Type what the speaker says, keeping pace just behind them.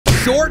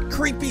Short,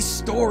 creepy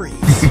stories.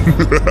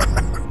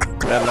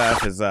 That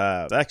laugh is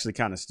actually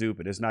kind of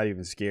stupid. It's not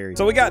even scary.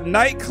 So we got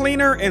Night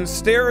Cleaner and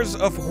Stairs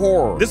of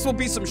Horror. This will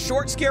be some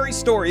short, scary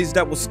stories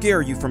that will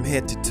scare you from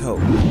head to toe.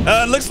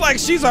 Looks like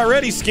she's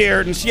already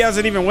scared and she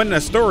hasn't even written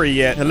a story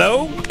yet.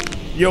 Hello?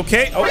 You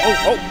okay? Oh,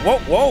 whoa,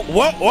 whoa,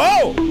 whoa,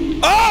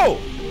 whoa.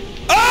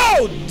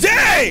 Oh,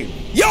 dang!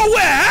 Yo,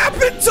 what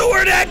happened to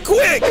her that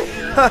quick?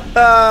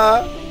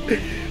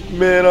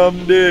 Man,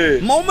 I'm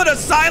dead. Moment of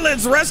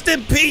silence, rest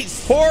in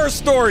peace. Horror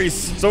stories.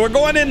 So we're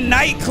going in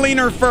Night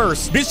Cleaner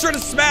first. Be sure to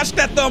smash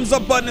that thumbs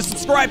up button and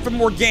subscribe for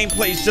more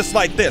gameplays just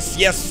like this.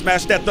 Yes,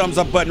 smash that thumbs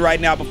up button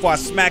right now before I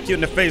smack you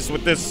in the face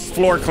with this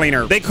floor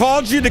cleaner. They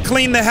called you to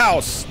clean the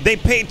house. They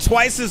paid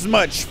twice as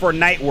much for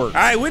night work.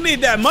 All right, we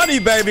need that money,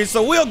 baby,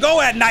 so we'll go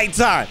at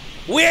nighttime.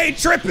 We ain't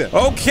tripping.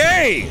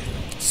 Okay,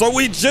 so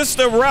we just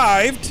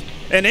arrived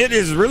and it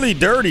is really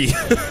dirty.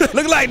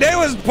 Look like they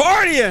was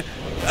partying.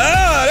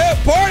 Oh, they're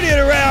partying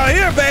around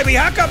here, baby.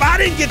 How come I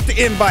didn't get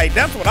the invite?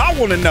 That's what I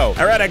want to know.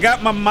 All right, I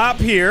got my mop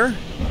here.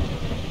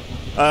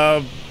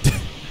 Am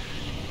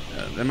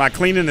I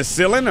cleaning the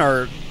ceiling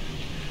or?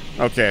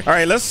 Okay. All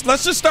right, let's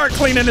just start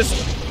cleaning this.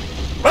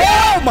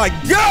 Oh my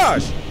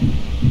gosh,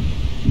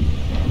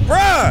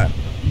 bruh!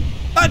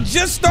 I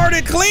just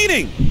started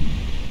cleaning.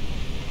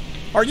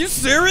 Are you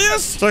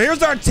serious? So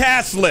here's our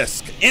task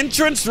list.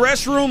 Entrance,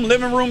 restroom,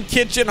 living room,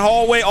 kitchen,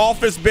 hallway,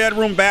 office,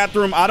 bedroom,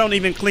 bathroom. I don't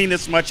even clean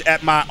this much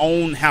at my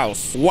own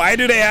house. Why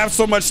do they have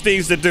so much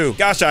things to do?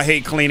 Gosh, I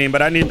hate cleaning,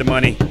 but I need the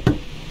money.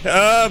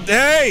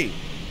 Hey,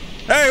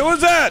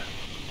 who's that?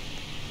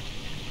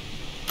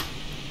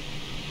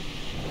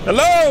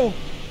 Hello?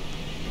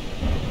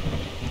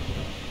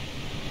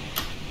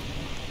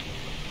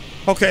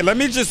 Okay, let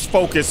me just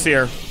focus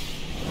here.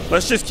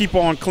 Let's just keep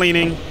on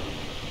cleaning.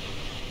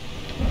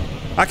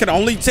 I can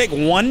only take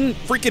one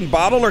freaking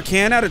bottle or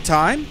can at a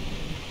time?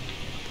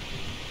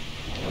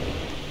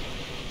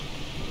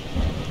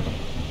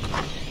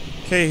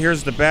 Okay,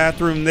 here's the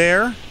bathroom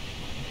there.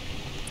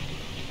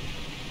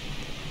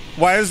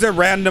 Why is there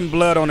random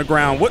blood on the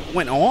ground? What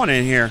went on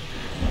in here?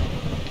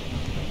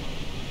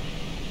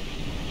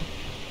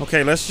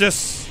 Okay, let's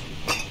just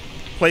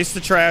place the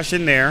trash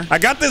in there. I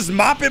got this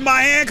mop in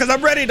my hand because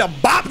I'm ready to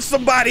bop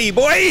somebody,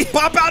 boy.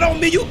 Pop out on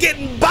me, you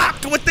getting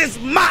bopped with this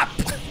mop.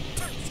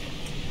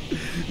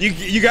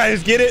 You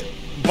guys get it?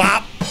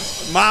 Bop,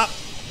 mop.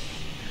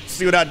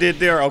 See what I did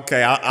there?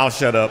 Okay, I'll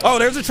shut up. Oh,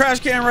 there's a trash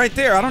can right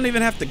there. I don't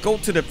even have to go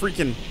to the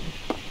freaking,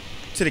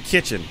 to the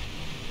kitchen.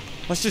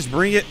 Let's just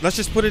bring it, let's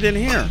just put it in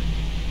here.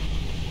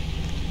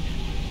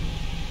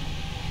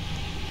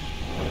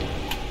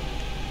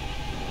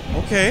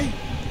 Okay,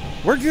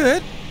 we're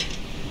good.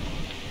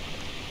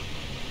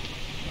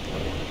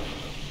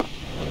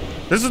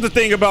 This is the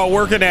thing about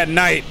working at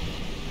night.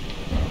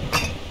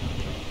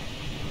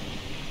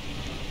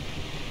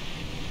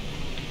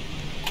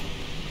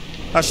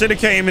 I should have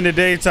came in the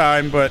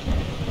daytime, but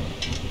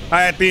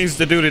I had things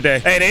to do today.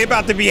 Hey, they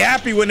about to be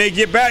happy when they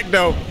get back,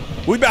 though.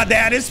 We about to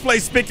have this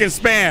place spick and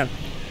span.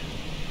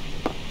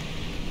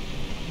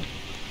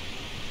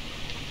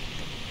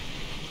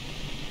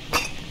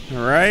 All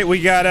right,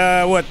 we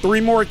got, what,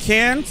 3 more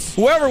cans?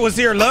 Whoever was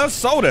here loves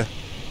soda.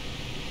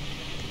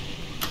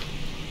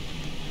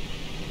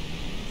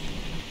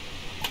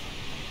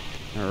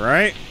 All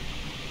right.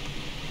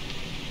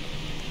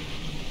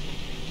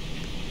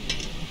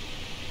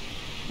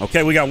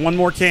 Okay, we got 1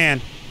 more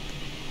can.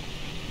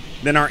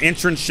 Then our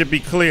entrance should be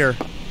clear.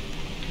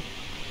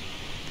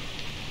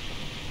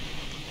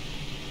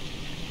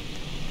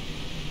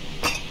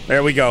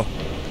 There we go.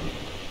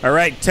 All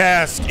right,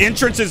 task.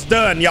 Entrance is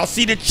done. Y'all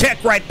see the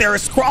check right there?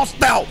 It's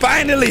crossed out.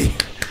 Finally,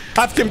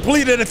 I've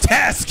completed a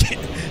task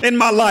in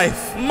my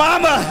life.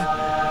 Mama,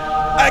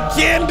 I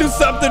can do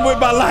something with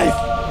my life.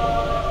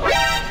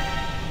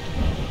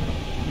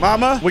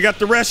 Mama, we got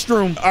the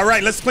restroom. All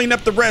right, let's clean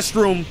up the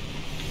restroom.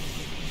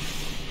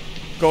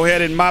 Go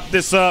ahead and mop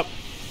this up.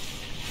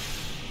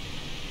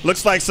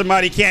 Looks like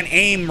somebody can't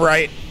aim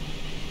right.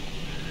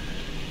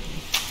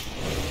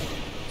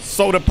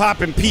 Soda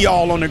pop and pee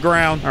all on the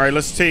ground. All right,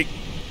 let's take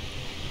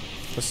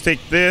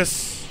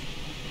this.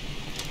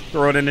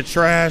 Throw it in the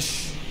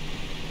trash.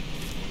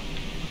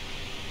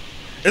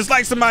 It's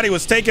like somebody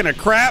was taking a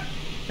crap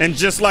and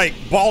just like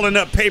balling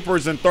up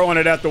papers and throwing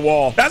it at the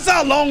wall. That's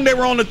how long they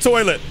were on the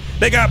toilet.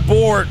 They got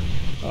bored.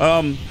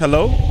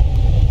 Hello?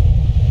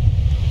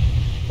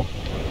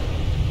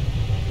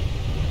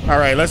 All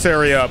right, let's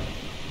hurry up.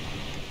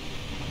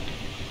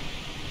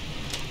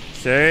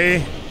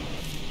 Okay.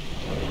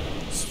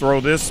 Let's throw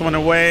this one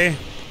away.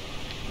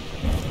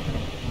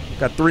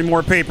 Got 3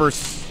 more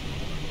papers.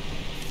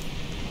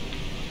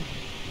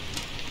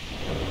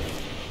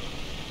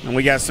 And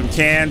we got some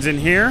cans in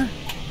here.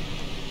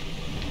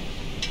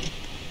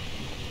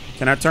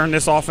 Can I turn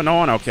this off and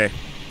on? Okay.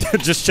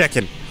 Just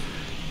checking.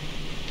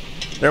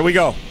 There we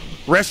go.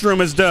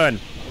 Restroom is done.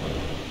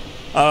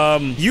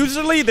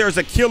 Usually there's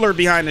a killer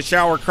behind the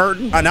shower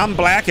curtain, and I'm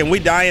black and we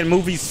die in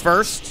movies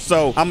first,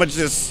 so I'ma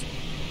just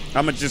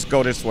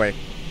go this way.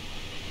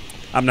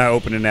 I'm not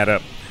opening that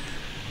up.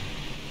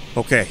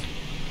 Okay.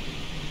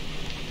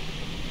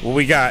 What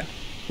we got?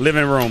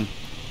 Living room.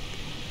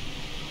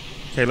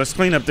 Okay, let's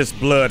clean up this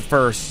blood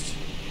first.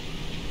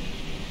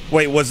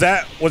 Wait, was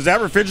that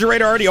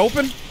refrigerator already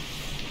open?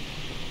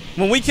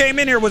 When we came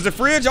in here, was the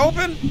fridge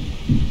open?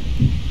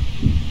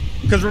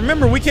 Because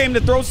remember, we came to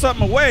throw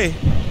something away.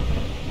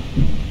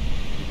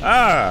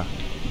 Ah.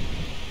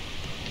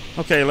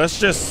 Okay, let's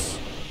just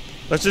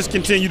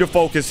continue to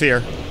focus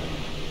here.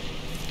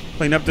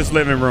 Clean up this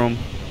living room.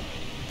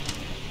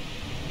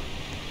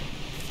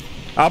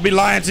 I'll be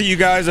lying to you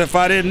guys if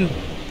I didn't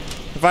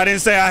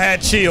say I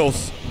had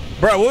chills.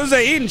 Bro, what was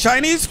they eating?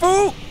 Chinese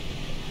food?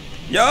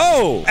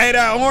 Yo, hey,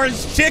 that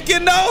orange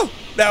chicken though?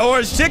 That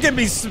orange chicken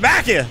be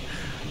smacking.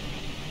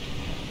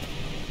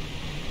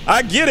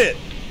 I get it.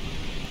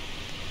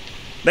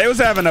 They was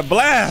having a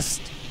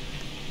blast.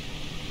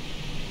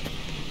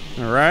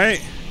 All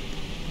right.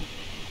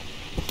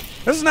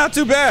 This is not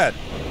too bad.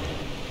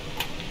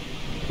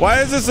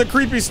 Why is this a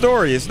creepy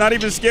story? It's not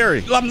even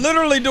scary. I'm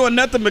literally doing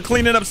nothing but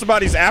cleaning up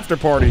somebody's after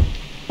party.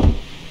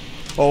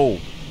 Oh,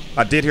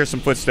 I did hear some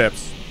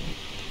footsteps.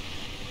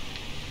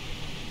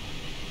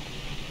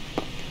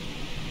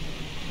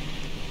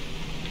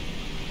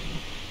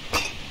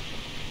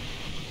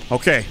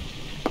 Okay.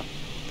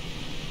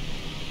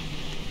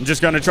 I'm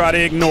just gonna try to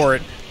ignore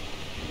it.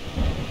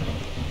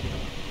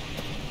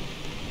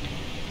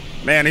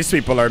 Man, these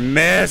people are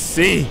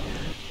messy.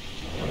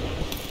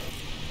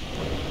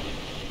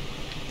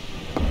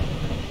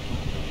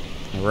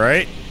 All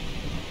right.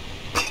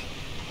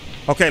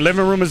 Okay,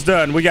 living room is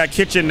done. We got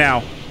kitchen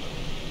now.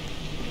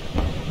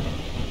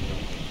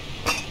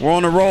 We're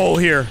on a roll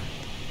here.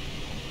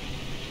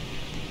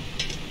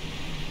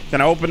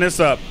 Can I open this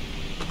up?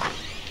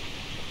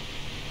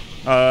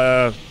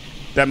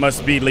 That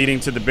must be leading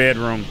to the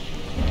bedroom.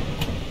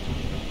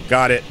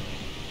 Got it.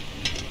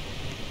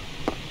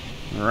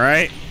 All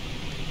right.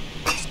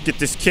 Let's get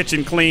this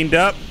kitchen cleaned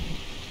up.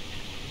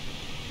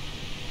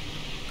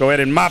 Go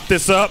ahead and mop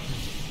this up.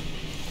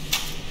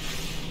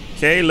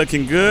 Okay,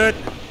 looking good.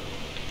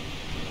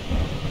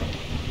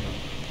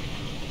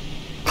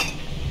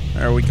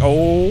 There we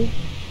go.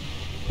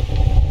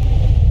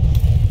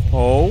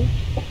 Oh.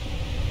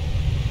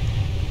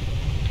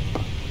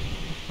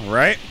 All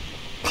right.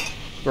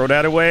 Throw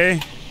that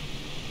away.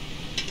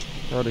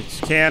 Throw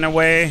this can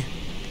away.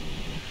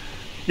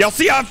 Y'all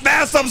see how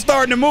fast I'm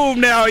starting to move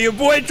now? Your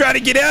boy trying to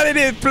get out of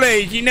this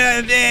place. You know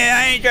what I'm saying?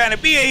 I ain't trying to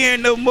be in here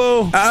no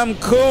more. I'm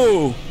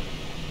cool.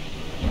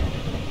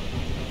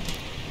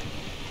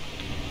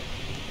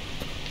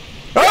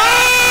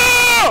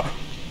 Oh!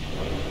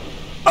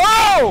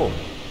 Oh!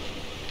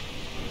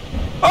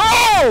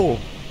 Oh!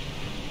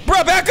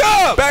 Bro, back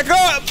up! Back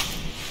up!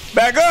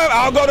 Back up!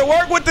 I'll go to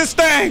work with this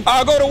thing.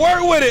 I'll go to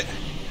work with it.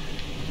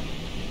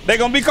 They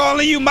gonna be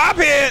calling you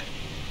mophead.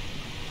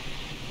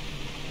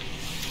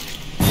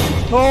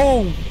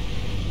 Oh.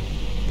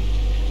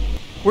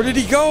 Where did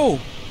he go?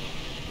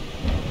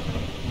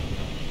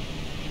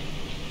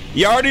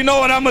 You already know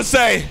what I'm gonna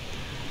say.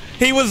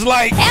 He was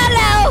like,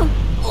 hello,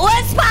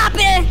 what's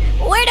poppin'?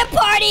 Where the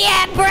party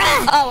at,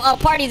 bruh? Oh,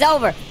 party's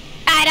over. All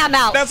right, I'm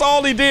out. That's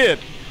all he did.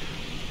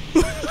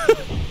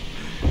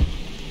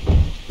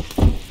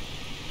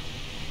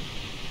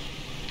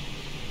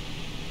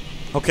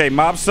 Okay,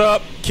 mop's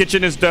up.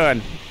 Kitchen is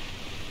done.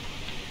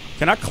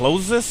 Can I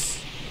close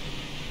this?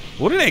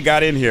 What do they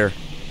got in here?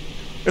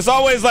 It's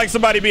always like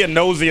somebody being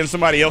nosy in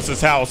somebody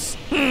else's house.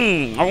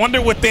 I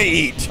wonder what they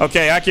eat.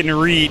 Okay, I can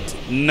read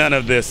none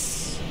of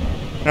this.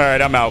 All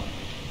right, I'm out.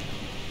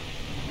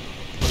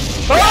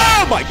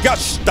 Oh my gosh,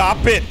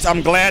 stop it.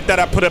 I'm glad that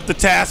I put up the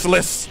task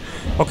list.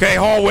 Okay,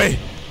 hallway.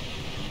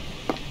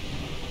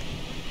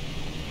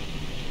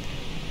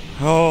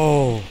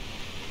 Oh.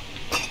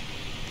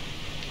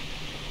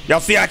 Y'all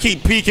see I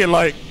keep peeking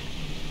like.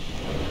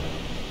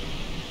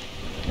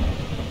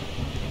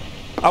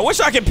 I wish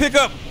I could pick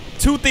up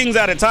 2 things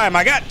at a time.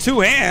 I got 2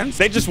 hands.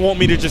 They just want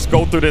me to just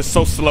go through this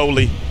so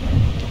slowly.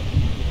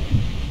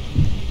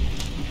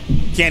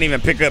 Can't even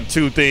pick up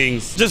 2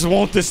 things. Just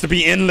want this to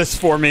be endless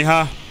for me,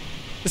 huh?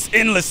 This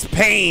endless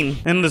pain,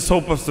 endless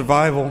hope of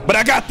survival. But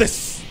I got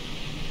this.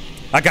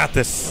 I got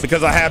this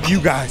because I have you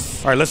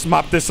guys. All right, let's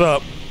mop this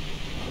up.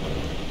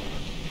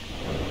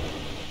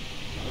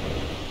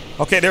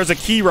 Okay, there's a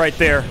key right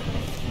there.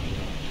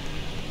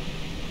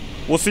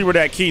 We'll see where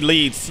that key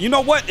leads. You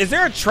know what? Is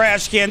there a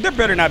trash can? There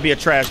better not be a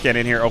trash can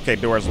in here. Okay,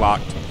 door's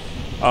locked.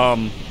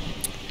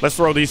 Let's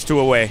throw these 2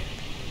 away.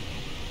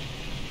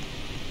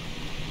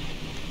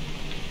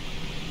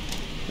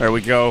 There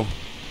we go.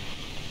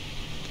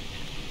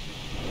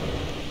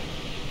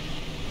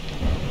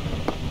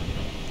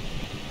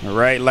 All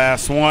right,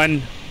 last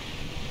one.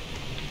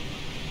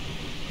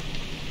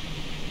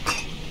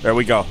 There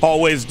we go.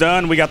 Hallway's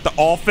done. We got the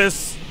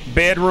office,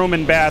 bedroom,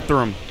 and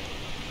bathroom.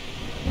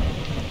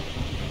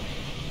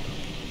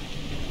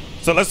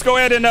 So let's go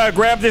ahead and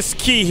grab this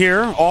key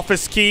here.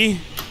 Office key.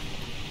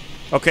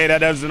 Okay, that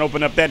doesn't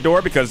open up that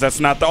door because that's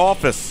not the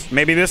office.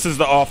 Maybe this is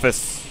the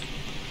office.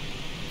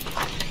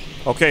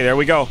 Okay, there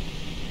we go.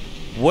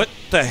 What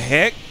the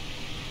heck?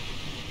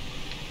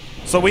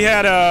 So we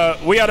had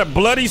a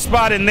bloody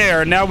spot in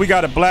there. Now we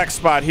got a black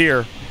spot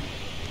here.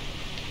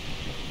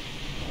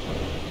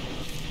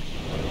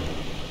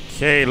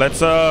 Okay, let's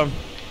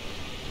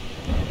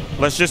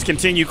just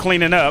continue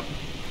cleaning up.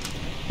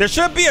 There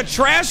should be a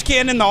trash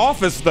can in the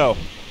office though.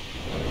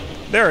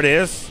 There it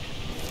is.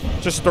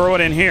 Just throw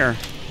it in here.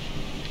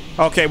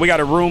 Okay, we got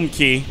a room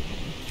key.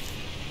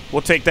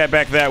 We'll take that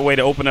back that way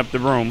to open up the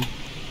room.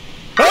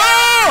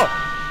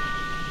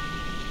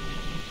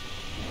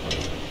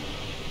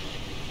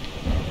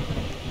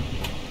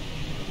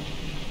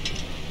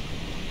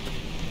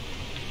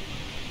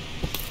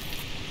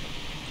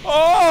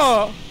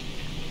 Oh!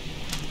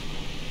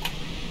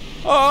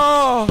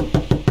 Oh!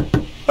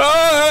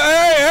 Oh!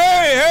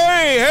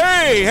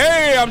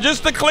 Hey! I'm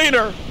just a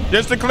cleaner.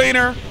 Just a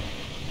cleaner.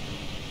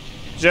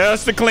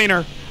 Just a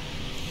cleaner.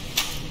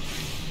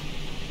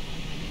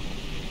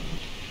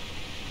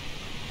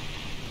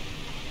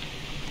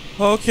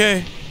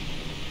 Okay.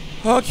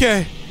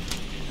 Okay.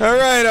 All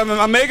right,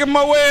 I'm making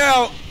my way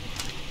out.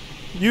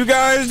 You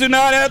guys do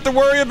not have to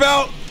worry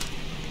about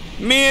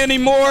me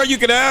anymore. You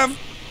can have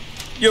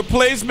your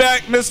place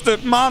back,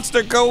 Mr.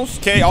 Monster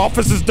Ghost. Okay,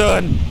 office is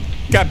done.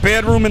 Got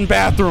bedroom and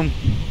bathroom.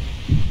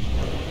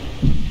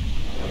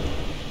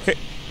 Okay,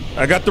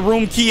 I got the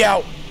room key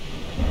out.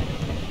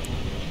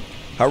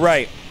 All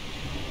right.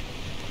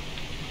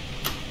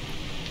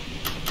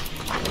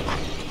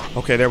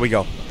 Okay, there we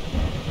go.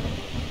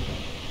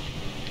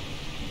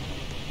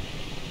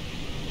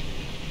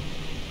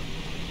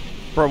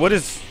 Bro, what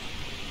is...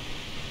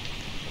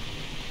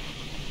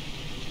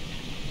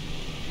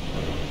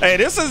 Hey,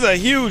 this is a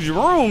huge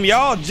room,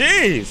 y'all.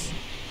 Jeez.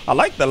 I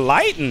like the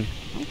lighting.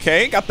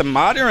 Okay, got the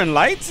modern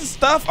lights and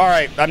stuff. All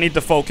right, I need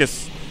to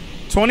focus.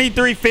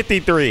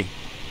 23:53.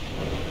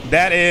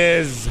 That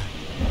is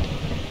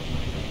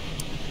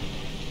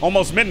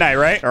almost midnight,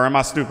 right? Or am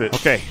I stupid?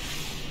 Okay,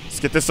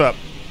 let's get this up.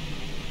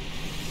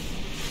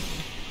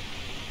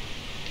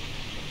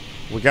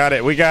 We got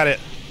it. We got it.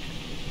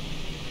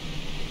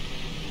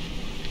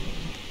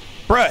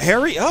 Bruh,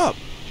 hurry up.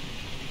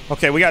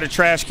 Okay, we got a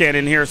trash can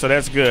in here, so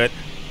that's good.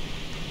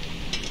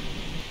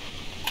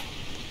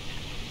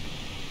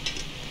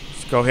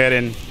 Let's go ahead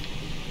and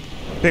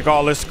pick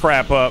all this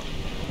crap up.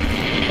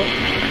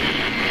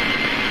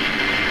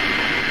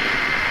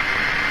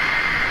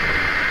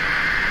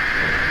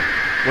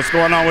 What's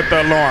going on with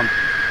the alarm?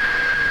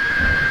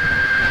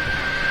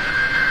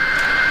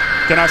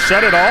 Can I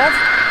shut it off?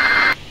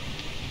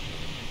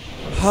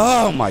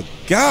 Oh my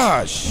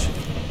gosh.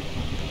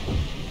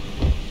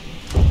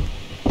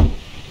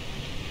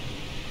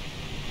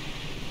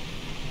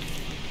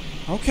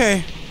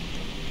 Okay.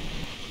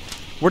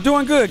 We're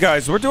doing good,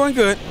 guys. We're doing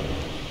good.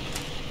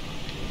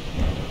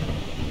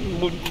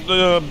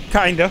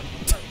 Kinda.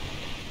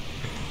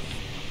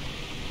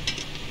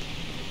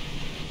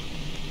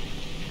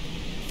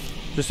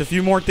 Just a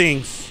few more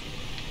things.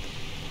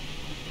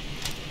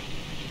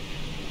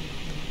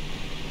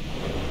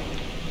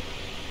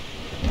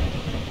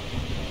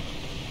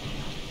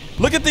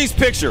 Look at these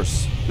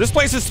pictures. This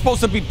place is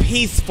supposed to be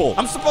peaceful.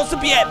 I'm supposed to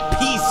be at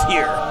peace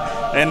here.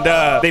 And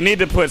they need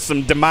to put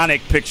some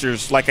demonic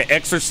pictures, like an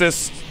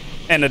exorcist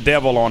and a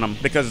devil on them,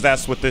 because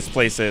that's what this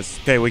place is.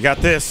 Okay, we got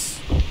this.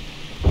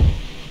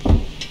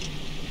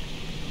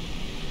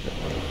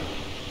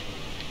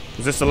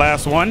 Is this the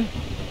last one?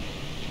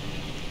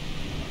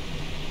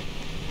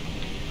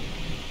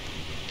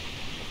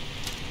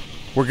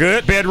 We're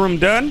good. Bedroom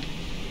done.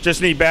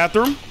 Just need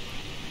bathroom.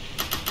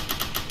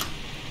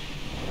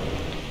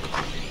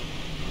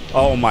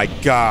 Oh my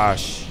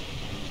gosh.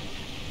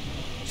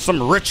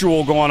 Some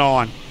ritual going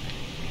on.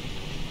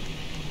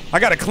 I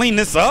gotta clean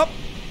this up?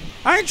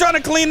 I ain't trying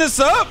to clean this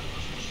up.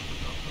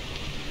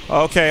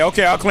 Okay,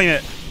 I'll clean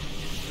it.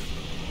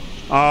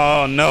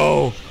 Oh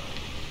no.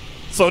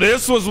 So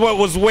this was what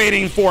was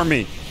waiting for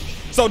me.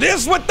 So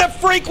this what the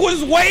freak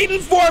was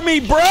waiting for me,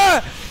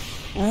 bruh.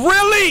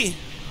 Really?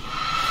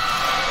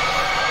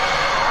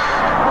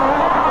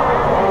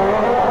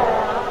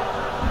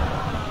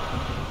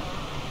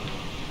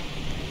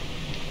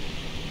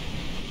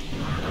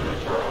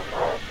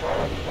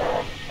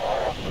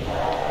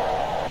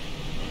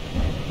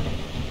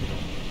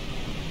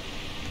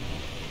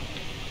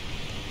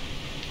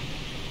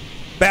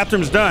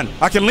 Bathroom's done.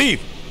 I can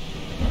leave.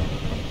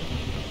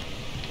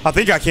 I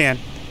think I can.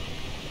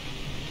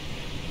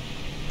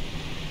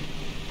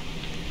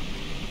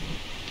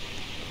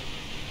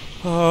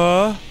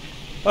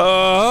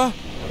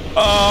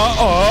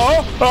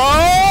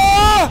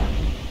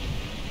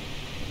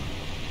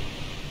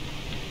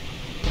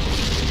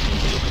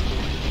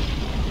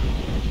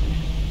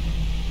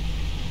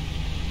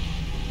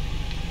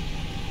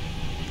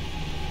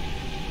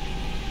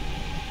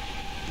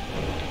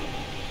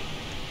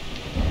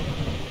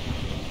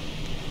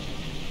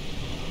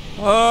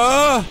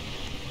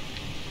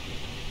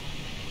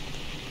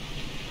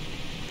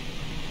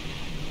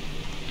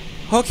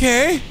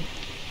 Okay.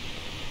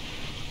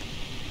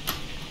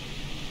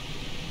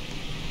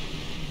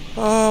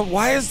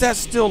 Why is that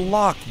still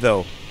locked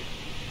though?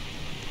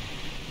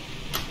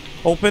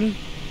 Open.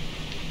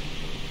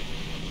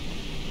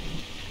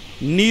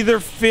 Neither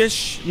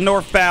fish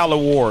nor fowl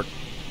award.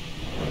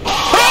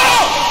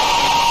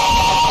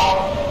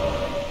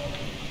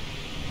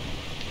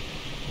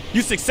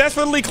 You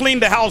successfully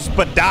cleaned the house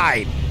but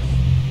died.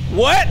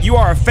 What? You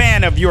are a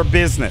fan of your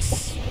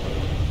business.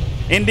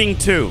 Ending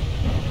 2.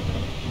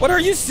 What, are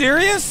you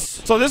serious?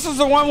 So this is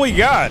the one we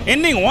got.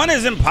 Ending 1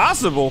 is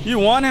impossible. You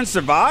won and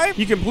survived?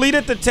 You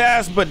completed the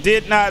task but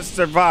did not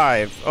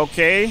survive.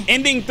 Okay.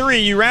 Ending 3,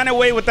 you ran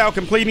away without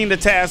completing the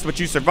task but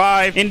you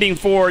survived. Ending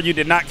 4, you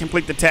did not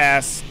complete the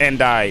task and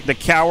died. The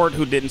coward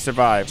who didn't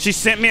survive. She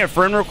sent me a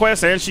friend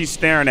request and she's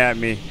staring at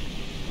me.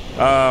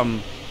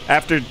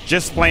 After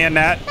just playing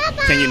that,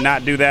 can you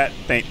not do that?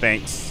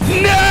 Thanks.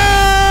 No!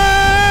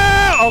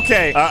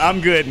 Okay,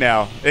 I'm good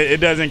now. It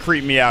doesn't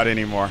creep me out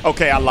anymore.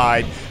 Okay, I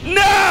lied.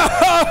 No!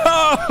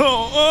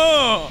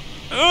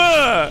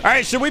 All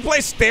right, should we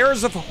play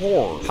Stairs of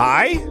Horror?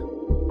 Hi?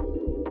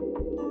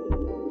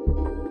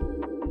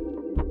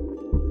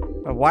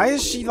 Why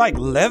is she like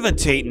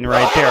levitating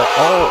right there?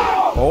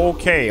 Oh,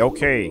 okay.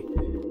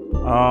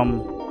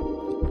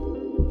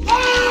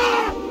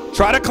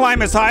 Try to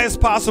climb as high as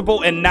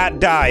possible and not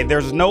die.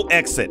 There's no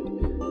exit.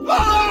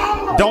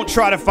 Don't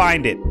try to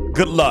find it.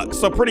 Good luck.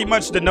 So pretty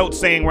much the note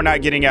saying we're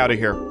not getting out of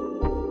here.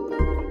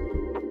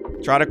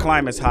 Try to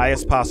climb as high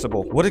as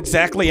possible. What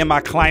exactly am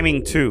I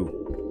climbing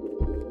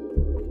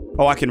to?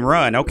 Oh, I can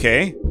run.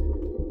 Okay.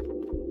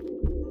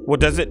 Well,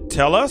 does it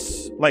tell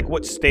us? Like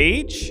what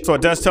stage? So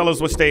it does tell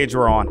us what stage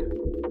we're on.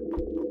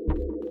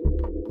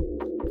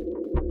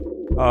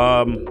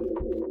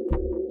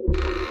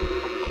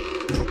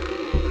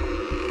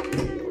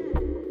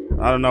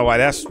 I don't know why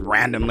that's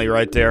randomly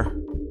right there.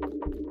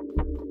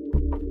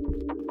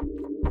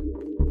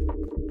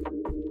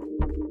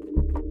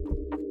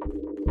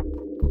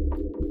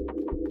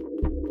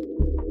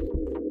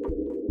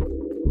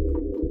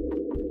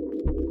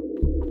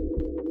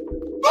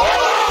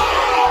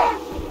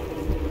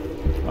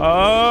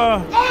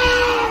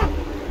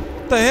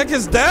 What the heck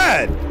is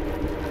that?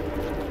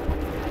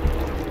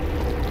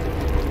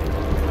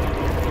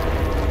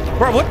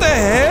 Bro, what the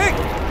heck?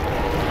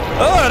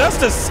 Oh, that's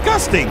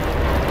disgusting.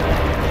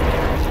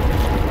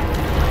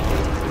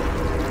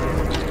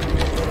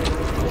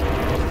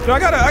 So I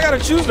gotta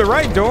choose the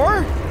right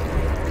door?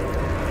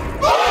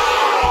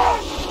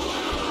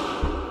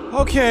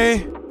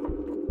 Okay.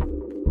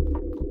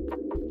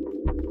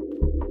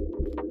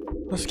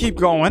 Let's keep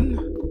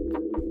going.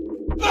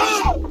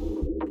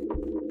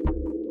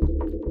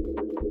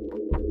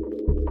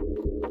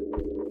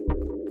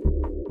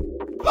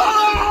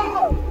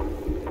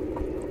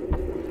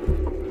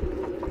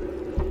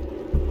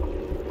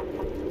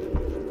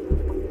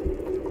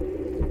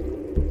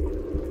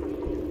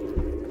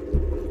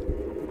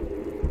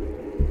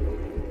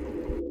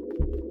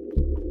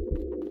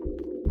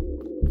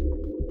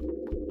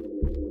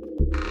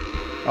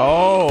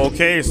 Oh,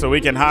 okay, so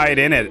we can hide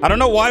in it. I don't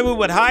know why we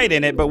would hide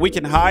in it, but we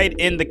can hide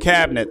in the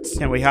cabinets.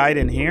 Can we hide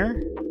in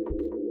here?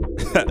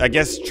 I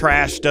guess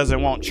trash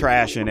doesn't want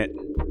trash in it.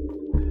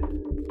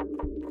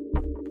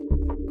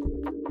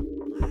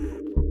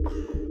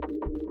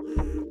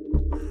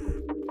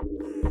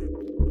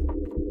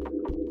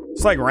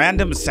 It's like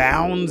random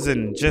sounds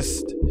and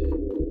just...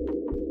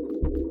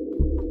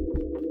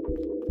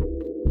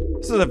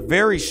 This is a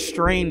very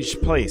strange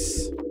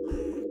place.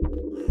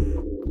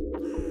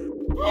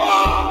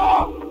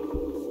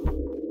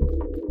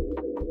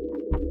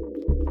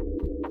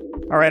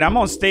 All right, I'm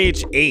on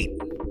stage 8.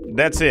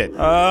 That's it.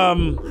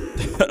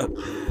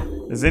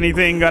 Is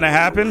anything gonna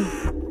happen?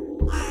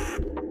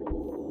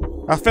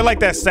 I feel like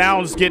that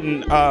sound's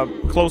getting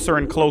closer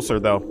and closer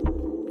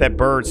though. That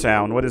bird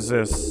sound. What is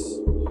this?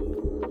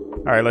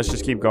 All right, let's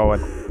just keep going.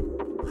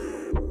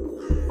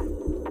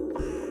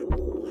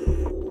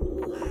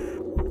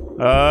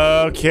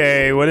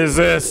 Okay, what is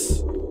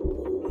this?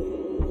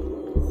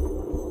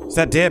 Is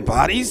that dead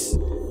bodies?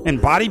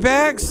 And body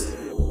bags?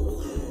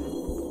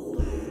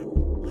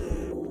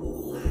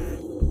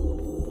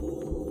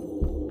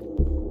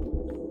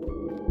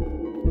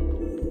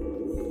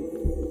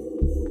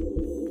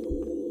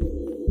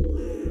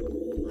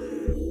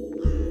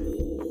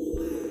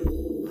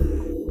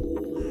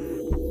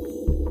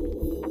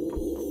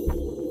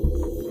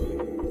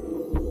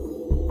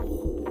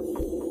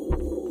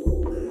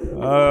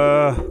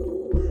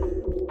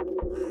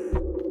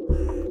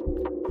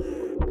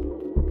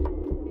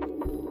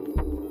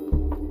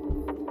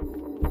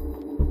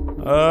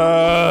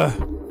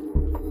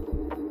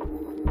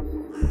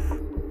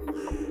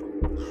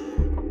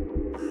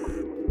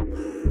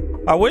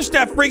 I wish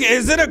that freaking...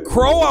 Is it a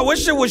crow? I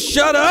wish it would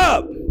shut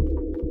up.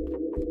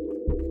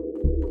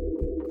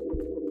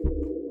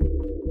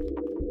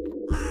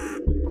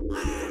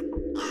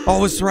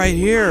 Oh, it's right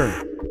here.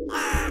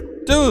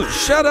 Dude,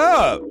 shut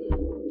up.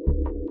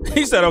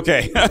 He said,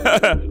 okay.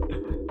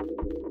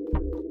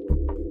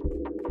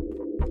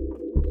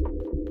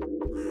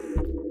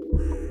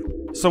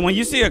 So when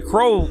you see a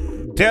crow,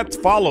 death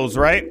follows,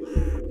 right?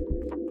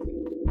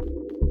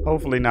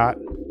 Hopefully not.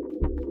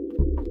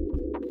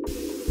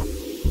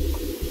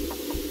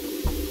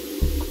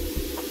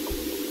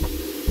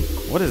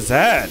 What is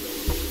that?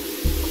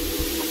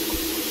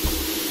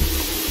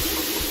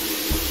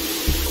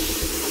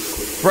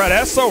 Bruh,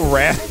 that's so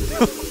random.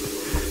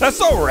 That's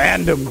so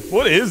random.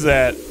 What is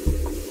that?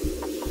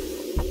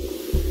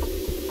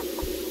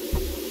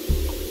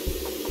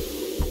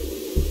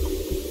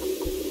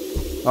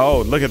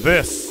 Oh, look at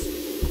this.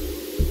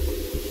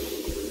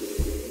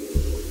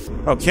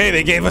 Okay,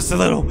 they gave us a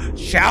little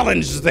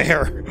challenge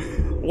there.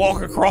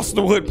 Walk across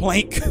the wood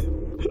plank.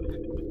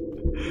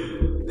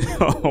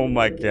 Oh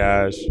my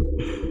gosh.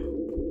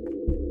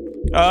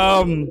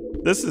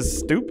 This is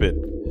stupid.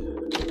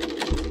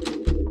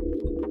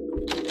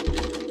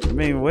 I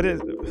mean, what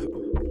is...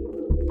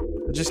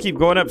 I just keep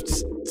going up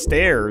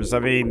stairs. I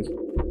mean,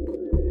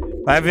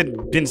 I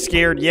haven't been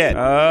scared yet.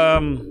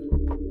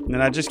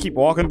 And I just keep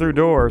walking through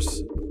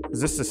doors.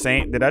 Is this the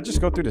same? Did I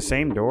just go through the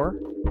same door?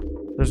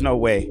 There's no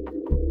way.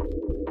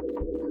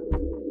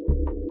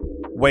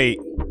 Wait.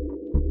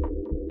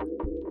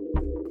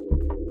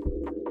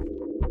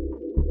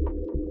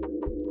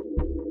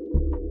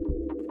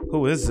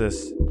 Who is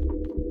this?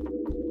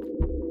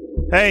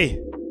 Hey.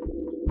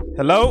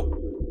 Hello?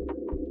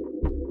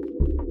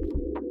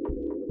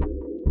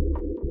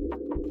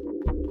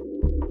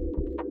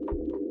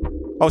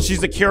 Oh,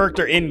 she's a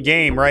character in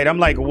game, right? I'm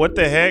like, what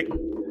the heck?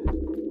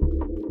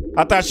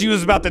 I thought she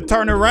was about to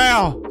turn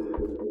around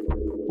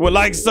with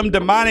like some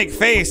demonic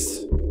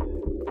face.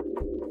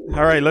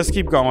 All right, let's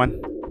keep going.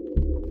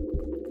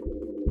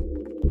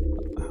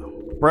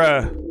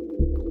 Bruh.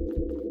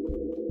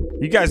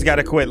 You guys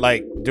gotta quit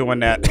like doing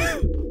that.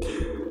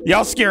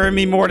 Y'all scaring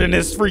me more than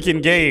this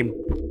freaking game.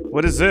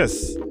 What is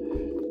this?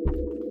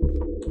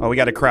 Oh, we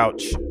gotta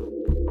crouch.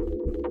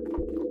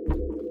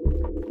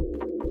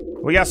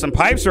 We got some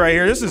pipes right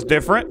here. This is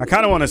different. I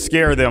kind of want to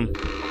scare them.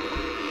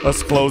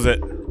 Let's close it.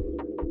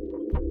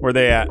 Where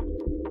they at?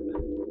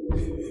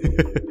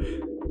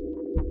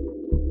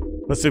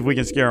 Let's see if we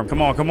can scare them.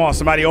 Come on, come on.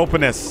 Somebody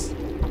open this.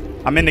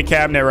 I'm in the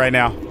cabinet right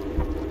now.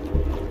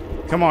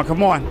 Come on,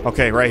 come on.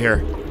 Okay, right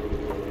here.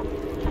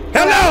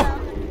 Hello!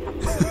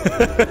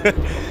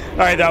 All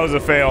right, that was a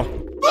fail.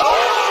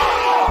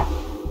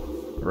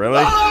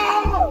 Really?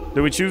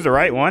 Did we choose the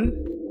right one?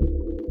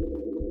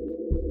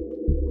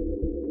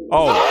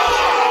 Oh.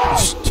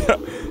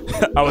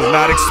 I was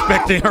not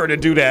expecting her to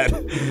do that.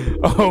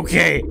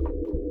 Okay.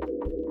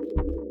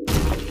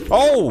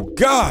 Oh,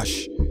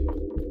 gosh.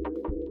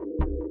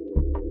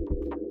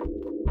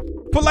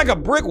 Put like a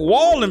brick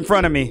wall in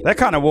front of me. That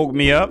kind of woke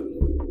me up.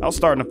 I was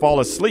starting to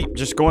fall asleep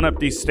just going up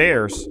these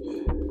stairs.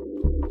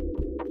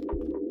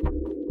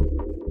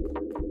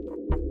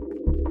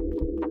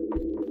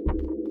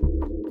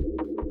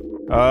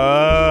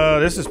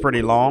 This is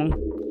pretty long.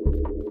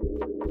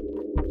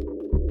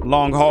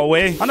 Long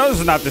hallway. I know this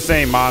is not the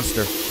same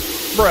monster.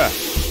 Bruh.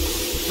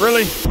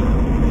 Really?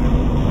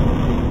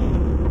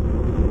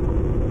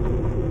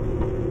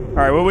 All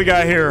right, what we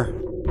got here?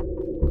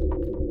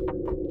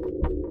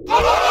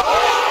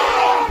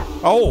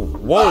 Oh,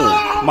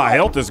 whoa. My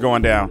health is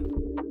going down.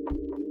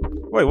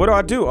 Wait, what do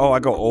I do? Oh, I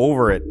go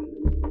over it.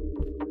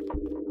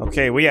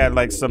 Okay, we had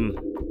like some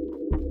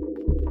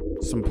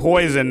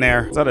poison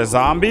there. Is that a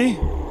zombie?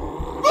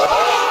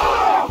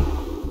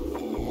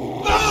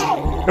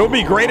 It would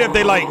be great if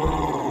they like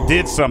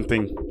did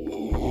something.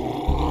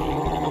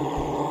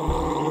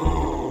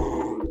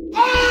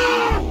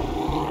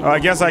 Oh, I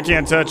guess I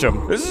can't touch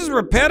them. This is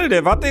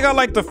repetitive. I think I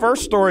like the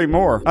first story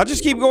more. I'll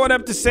just keep going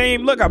up the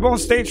same. Look, I'm on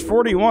stage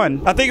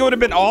 41. I think it would have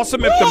been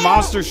awesome if the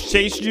monsters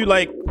chased you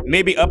like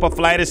maybe up a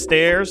flight of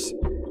stairs.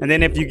 And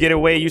then if you get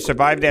away, you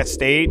survive that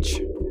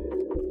stage.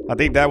 I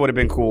think that would have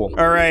been cool.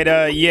 All right,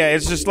 yeah,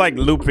 it's just like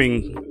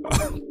looping.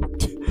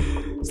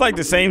 It's like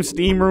the same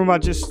steam room.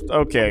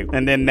 Okay.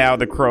 And then now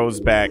the crow's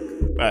back.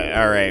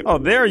 All right. Oh,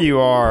 there you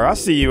are. I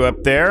see you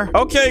up there.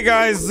 Okay,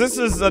 guys, this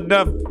is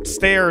enough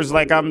stairs.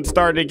 Like, I'm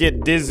starting to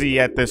get dizzy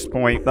at this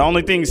point. The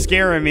only thing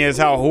scaring me is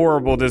how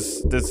horrible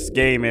this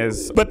game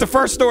is. But the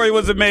first story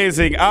was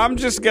amazing. I'm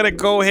just gonna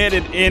go ahead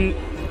and end.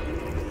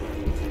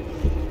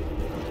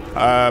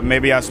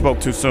 Maybe I spoke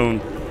too soon.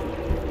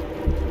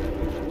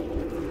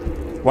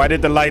 Why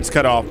did the lights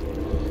cut off?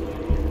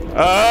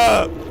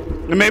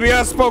 Maybe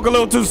I spoke a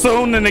little too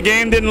soon and the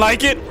game didn't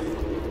like it.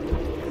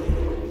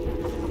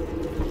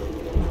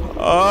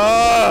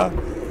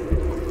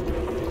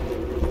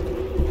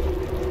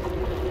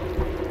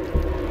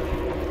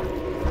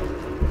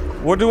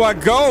 Where do I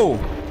go?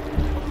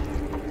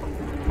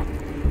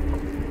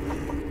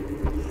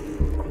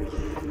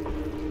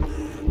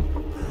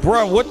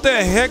 Bro, what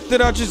the heck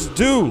did I just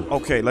do?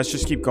 Okay, let's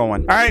just keep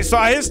going. All right, so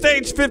I hit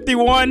stage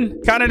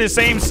 51. Kind of the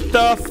same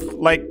stuff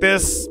like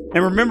this.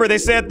 And remember, they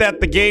said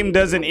that the game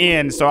doesn't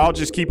end, so I'll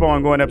just keep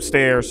on going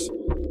upstairs.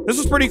 This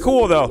was pretty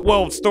cool, though.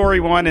 Well, story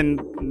one,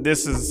 and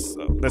this is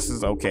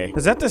okay.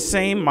 Is that the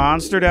same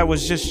monster that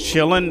was just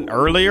chilling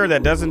earlier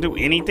that doesn't do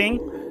anything?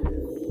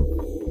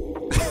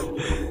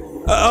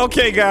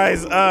 Okay,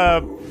 guys.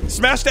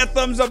 Smash that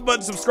thumbs up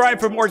button, subscribe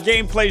for more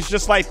gameplays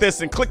just like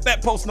this, and click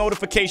that post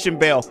notification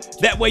bell.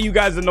 That way you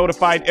guys are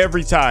notified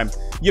every time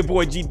your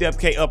boy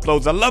GWK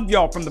uploads. I love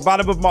y'all from the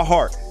bottom of my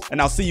heart.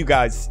 and I'll see you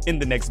guys in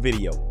the next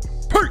video.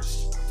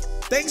 Peace!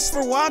 Thanks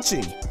for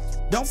watching.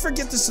 Don't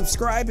forget to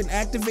subscribe and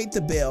activate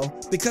the bell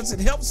because it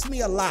helps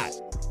me a lot.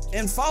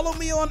 And follow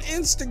me on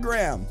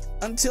Instagram.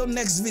 Until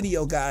next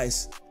video,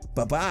 guys.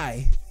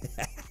 Bye-bye.